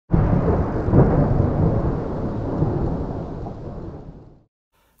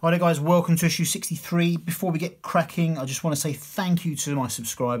Hi there guys, welcome to issue 63. Before we get cracking, I just want to say thank you to my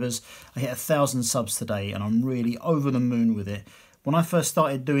subscribers. I hit 1,000 subs today and I'm really over the moon with it. When I first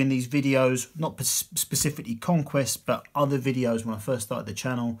started doing these videos, not specifically Conquest, but other videos when I first started the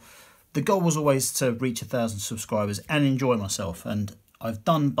channel, the goal was always to reach 1,000 subscribers and enjoy myself. And I've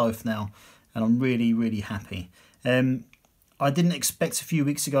done both now and I'm really happy. I didn't expect a few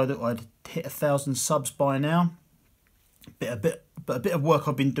weeks ago that I'd hit 1,000 subs by now. But a bit of work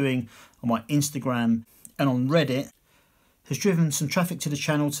I've been doing on my Instagram and on Reddit has driven some traffic to the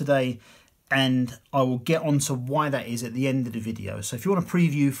channel today, and I will get on to why that is at the end of the video. So if you want a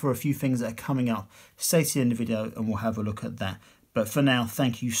preview for a few things that are coming up, stay to the end of the video and we'll have a look at that. But for now,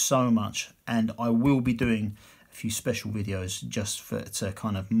 thank you so much, and I will be doing a few special videos just to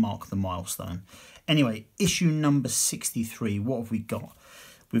kind of mark the milestone. Anyway, issue number 63, what have we got?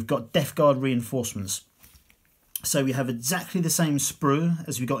 We've got Death Guard reinforcements. So we have exactly the same sprue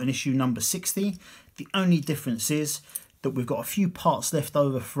as we got in issue number 60. The only difference is that we've got a few parts left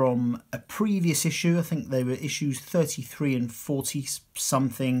over from a previous issue. I think they were issues 33 and 40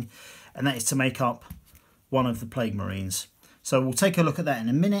 something, and that is to make up one of the Plague Marines. So we'll take a look at that in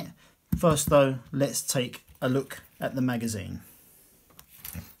a minute. First though, let's take a look at the magazine.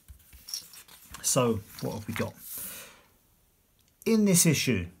 So what have we got? In this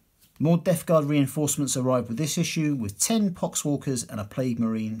issue, more Death Guard reinforcements arrive with this issue, with 10 Poxwalkers and a Plague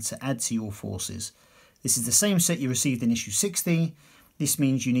Marine to add to your forces. This is the same set you received in issue 60. This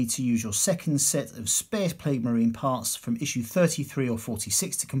means you need to use your second set of spare Plague Marine parts from issue 33 or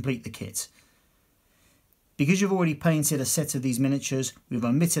 46 to complete the kit. Because you've already painted a set of these miniatures, we've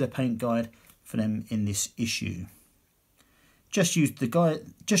omitted a paint guide for them in this issue. Just use the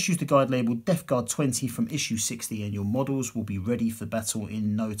guide labelled Death Guard 20 from issue 60 and your models will be ready for battle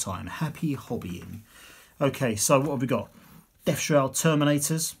in no time. Happy hobbying. Okay, so what have we got? Death Shroud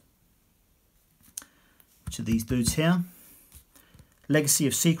Terminators, which are these dudes here. Legacy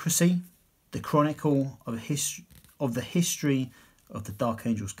of Secrecy, the chronicle of the history of the Dark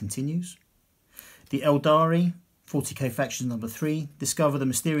Angels continues. The Eldari, 40k faction number 3, discover the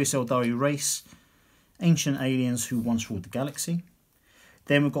mysterious Eldari race, ancient aliens who once ruled the galaxy.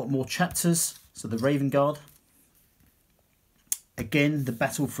 Then we've got more chapters, so the Raven Guard. Again, the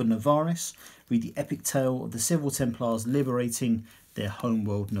battle for Navaris. Read the epic tale of the Civil Templars liberating their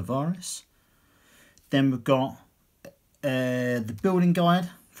homeworld Navaris. Then we've got the building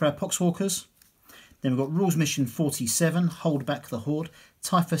guide for our Poxwalkers. Then we've got Rules Mission 47, Hold Back the Horde.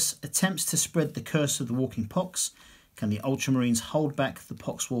 Typhus attempts to spread the curse of the walking pox. Can the Ultramarines hold back the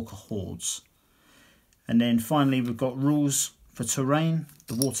Poxwalker hordes? And then finally we've got rules for terrain,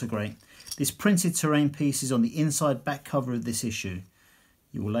 the Water Grate. This printed terrain piece is on the inside back cover of this issue.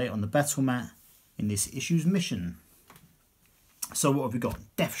 You will lay it on the battle mat in this issue's mission. So what have we got?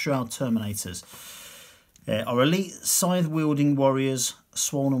 Death Shroud Terminators. Our elite scythe-wielding warriors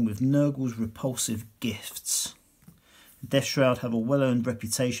swollen with Nurgle's repulsive gifts. Death Shroud have a well-earned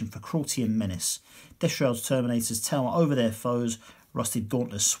reputation for cruelty and menace. Death Shroud's Terminators tower over their foes. Rusted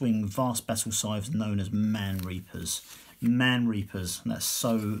gauntlets swing vast battle scythes known as Man Reapers. Man Reapers, that's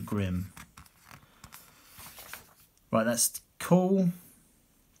so grim. Right, that's cool. A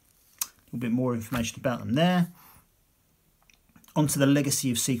little bit more information about them there. On to the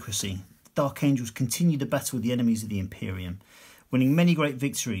Legacy of Secrecy. The Dark Angels continue to battle the enemies of the Imperium, winning many great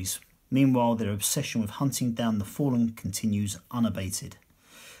victories. Meanwhile, their obsession with hunting down the fallen continues unabated.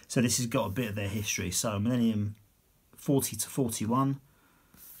 So this has got a bit of their history. So Millennium 40 to 41.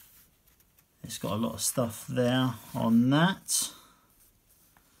 It's got a lot of stuff there on that.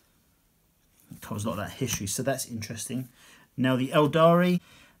 It covers a lot of that history, so that's interesting. Now the Eldari.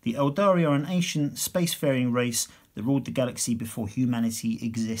 The Eldari are an ancient spacefaring race that ruled the galaxy before humanity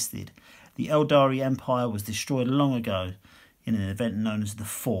existed. The Eldari Empire was destroyed long ago in an event known as the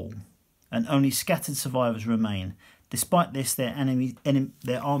Fall, and only scattered survivors remain. Despite this, their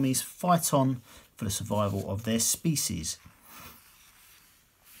armies fight on for the survival of their species.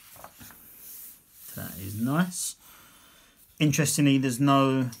 That is nice. Interestingly, they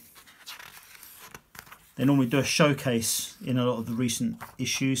normally do a showcase in a lot of the recent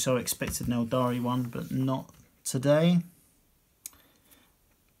issues, so I expected an Eldari one, but not today.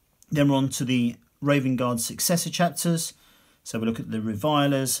 Then we're on to the Raven Guard successor chapters. So we look at the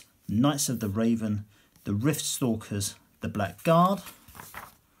Revilers, Knights of the Raven, the Rift Stalkers, the Black Guard,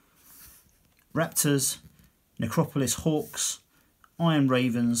 Raptors, Necropolis Hawks, Iron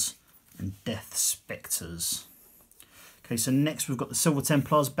Ravens, and Death Spectres. Okay, so next we've got the Silver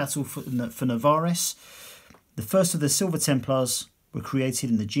Templars battle for Navaris. The first of the Silver Templars were created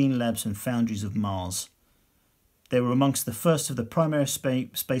in the gene labs and foundries of Mars. They were amongst the first of the primary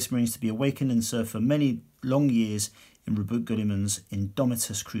Space Marines to be awakened and served for many long years in Reboot Guilliman's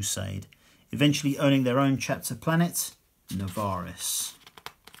Indomitus Crusade, eventually owning their own chapter planet, Navaris.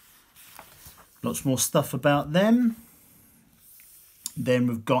 Lots more stuff about them. Then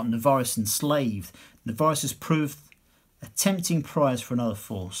we've got Navaris Enslaved. Navaris has proved a tempting prize for another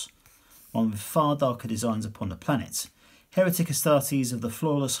force, one with far darker designs upon the planet. Heretic Astartes of the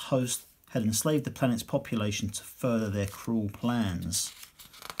Flawless Host had enslaved the planet's population to further their cruel plans.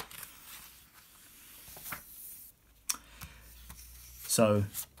 So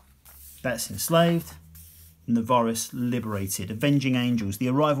that's enslaved. Navaris liberated. Avenging Angels. The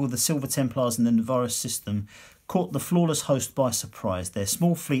arrival of the Silver Templars in the Navaris system caught the Flawless Host by surprise. Their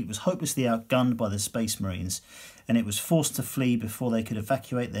small fleet was hopelessly outgunned by the Space Marines, and it was forced to flee before they could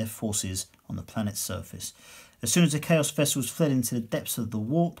evacuate their forces on the planet's surface. As soon as the Chaos vessels fled into the depths of the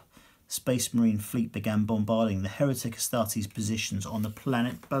warp, the Space Marine fleet began bombarding the Heretic Astartes positions on the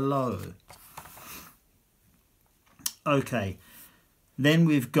planet below. Okay, then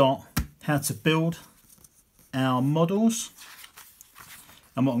we've got how to build our models.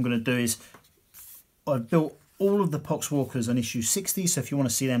 And what I'm going to do is I've built all of the Poxwalkers on issue 60, so if you want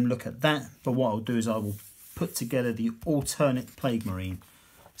to see them, look at that. But what I'll do is I will put together the alternate Plague Marine.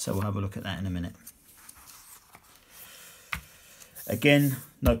 So we'll have a look at that in a minute. Again,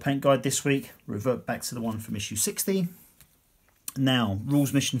 no paint guide this week. Revert back to the one from issue 60. Now,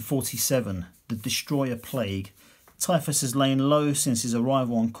 Rules Mission 47, the Destroyer Plague. Typhus has lain low since his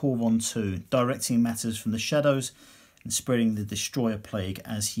arrival on Corvon 2, directing matters from the shadows and spreading the Destroyer Plague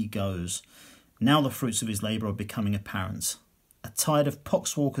as he goes. Now the fruits of his labour are becoming apparent. A tide of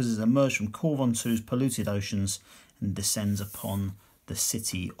Poxwalkers has emerged from Corvon 2's polluted oceans and descends upon the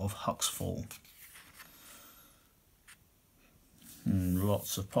city of Huxfall.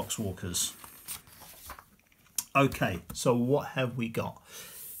 Lots of Poxwalkers. Okay, so what have we got?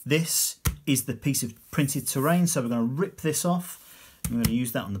 This is the piece of printed terrain, so we're going to rip this off. I'm going to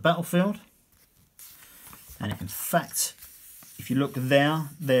use that on the battlefield. And in fact, if you look there,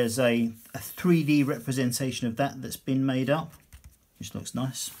 there's a 3D representation of that that's been made up, which looks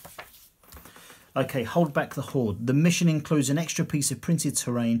nice. Okay, hold back the Horde. The mission includes an extra piece of printed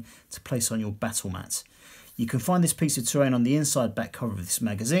terrain to place on your battle mat. You can find this piece of terrain on the inside back cover of this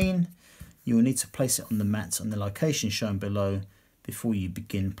magazine. You will need to place it on the mat on the location shown below before you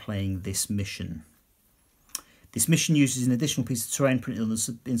begin playing this mission. This mission uses an additional piece of terrain printed on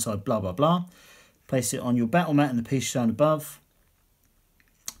the inside, blah blah blah. Place it on your battle mat and the piece shown above.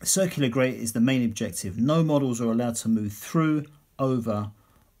 The circular grate is the main objective. No models are allowed to move through, over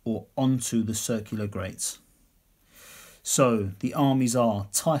or onto the circular grates. So the armies are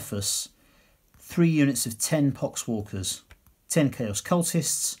Typhus, 3 units of 10 Poxwalkers, 10 Chaos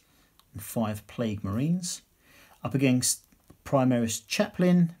Cultists and 5 Plague Marines. Up against Primaris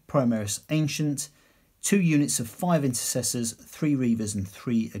Chaplain, Primaris Ancient, 2 units of 5 Intercessors, 3 Reavers and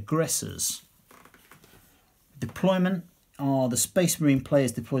 3 Aggressors. Deployment are the Space Marine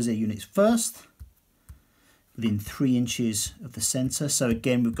players deploys their units first, within 3 inches of the centre. So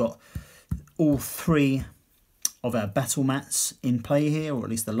again, we've got all 3 of our battle mats in play here, or at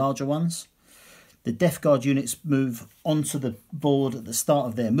least the larger ones. The Death Guard units move onto the board at the start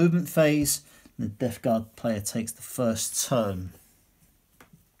of their movement phase. The Death Guard player takes the first turn.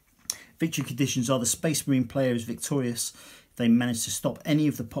 Victory conditions are the Space Marine player is victorious if they manage to stop any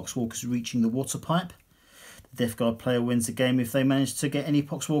of the Poxwalkers reaching the water pipe. The Death Guard player wins the game if they manage to get any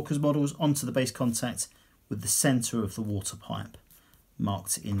Poxwalkers models onto the base contact with the centre of the water pipe,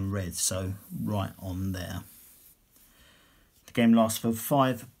 marked in red, so right on there. The game lasts for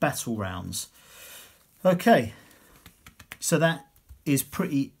 5 battle rounds. Okay, so that is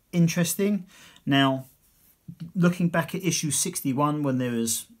pretty interesting. Now, looking back at issue 61, when there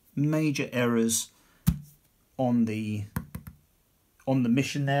was major errors on the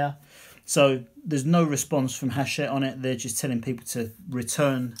mission there, so there's no response from Hachette on it. They're just telling people to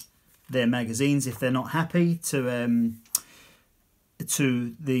return their magazines if they're not happy to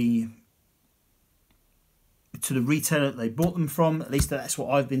the retailer that they bought them from. At least that's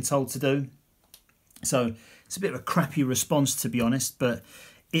what I've been told to do. So it's a bit of a crappy response, to be honest, but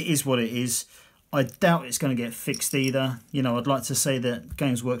it is what it is. I doubt it's going to get fixed either. You know, I'd like to say that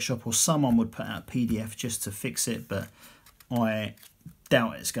Games Workshop or someone would put out a PDF just to fix it, but I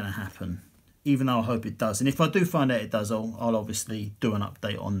doubt it's going to happen, even though I hope it does. And if I do find out it does, I'll obviously do an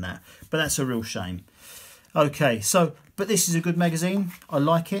update on that. But that's a real shame. Okay, so, but this is a good magazine. I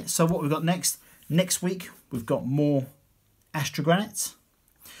like it. So what we've got next? Next week, we've got more Astrogranites.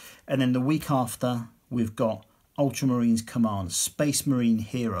 And then the week after, we've got Ultramarines Command, Space Marine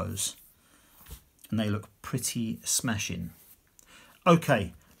Heroes. and they look pretty smashing.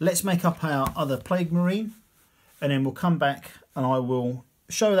 Okay, let's make up our other Plague Marine, and then we'll come back and I will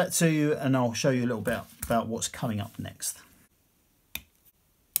show that to you, and I'll show you a little bit about what's coming up next.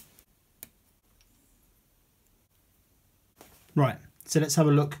 Right, so let's have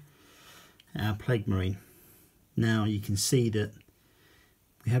a look at our Plague Marine. Now you can see that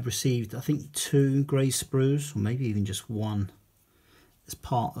we have received, I think, 2 grey sprues, or maybe even just 1, as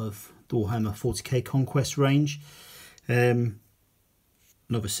part of the Warhammer 40k Conquest range. And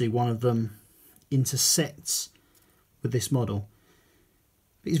obviously one of them intersects with this model.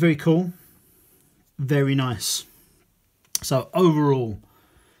 It's very cool, very nice. So overall,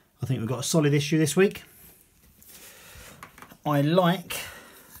 I think we've got a solid issue this week. I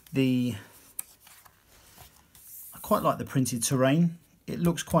quite like the printed terrain. It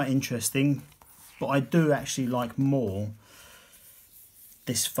looks quite interesting, but I do actually like more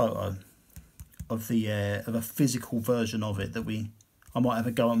this photo of a physical version of it that I might have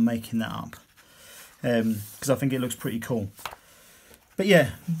a go at making that up, because I think it looks pretty cool. But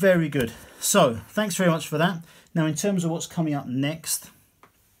yeah, very good. So thanks very much for that. Now, in terms of what's coming up next,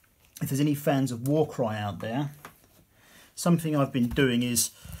 if there's any fans of Warcry out there, something I've been doing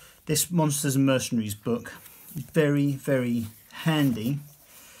is this Monsters and Mercenaries book. Very, very handy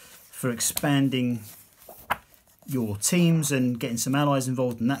for expanding your teams and getting some allies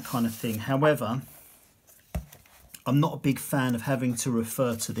involved and that kind of thing. However, I'm not a big fan of having to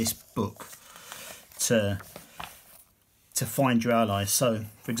refer to this book to find your allies. So,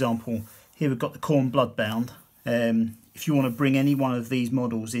 for example, here we've got the Khorne Bloodbound. If you want to bring any one of these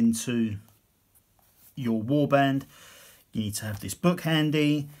models into your warband, you need to have this book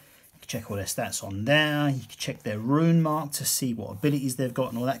handy. You can check all their stats on there. You can check their rune mark to see what abilities they've got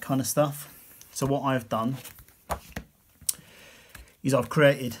and all that kind of stuff. So what I've done is I've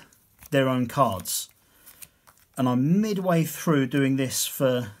created their own cards. And I'm midway through doing this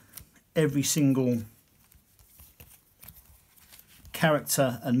for every single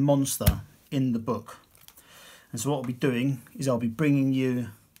character and monster in the book. And so what I'll be doing is I'll be bringing you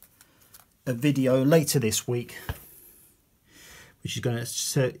a video later this week, which is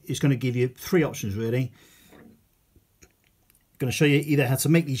going to give you 3 options really. I'm going to show you either how to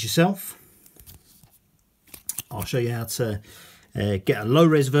make these yourself. I'll show you how to get a low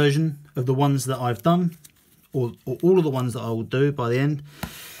res version of the ones that I've done, or all of the ones that I will do by the end.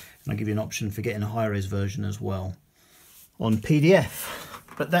 And I'll give you an option for getting a high res version as well on PDF.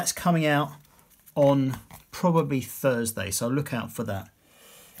 But that's coming out on probably Thursday, so look out for that.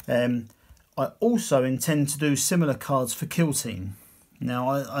 I also intend to do similar cards for Kill Team. Now,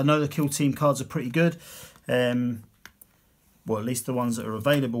 I know the Kill Team cards are pretty good, well, at least the ones that are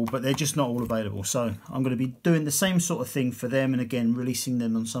available, but they're just not all available. So I'm going to be doing the same sort of thing for them, and again, releasing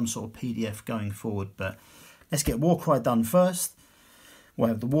them on some sort of PDF going forward. But let's get Warcry done first. We'll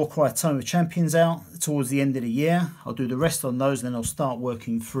have the Warcry Tome of Champions out towards the end of the year. I'll do the rest on those, and then I'll start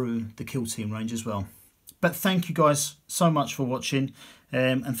working through the Kill Team range as well. But thank you guys so much for watching,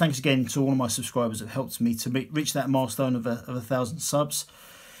 and thanks again to all of my subscribers that helped me to reach that milestone of 1,000 subs.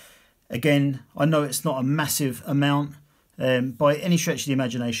 Again, I know it's not a massive amount by any stretch of the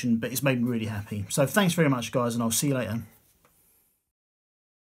imagination, but it's made me really happy. So thanks very much, guys, and I'll see you later.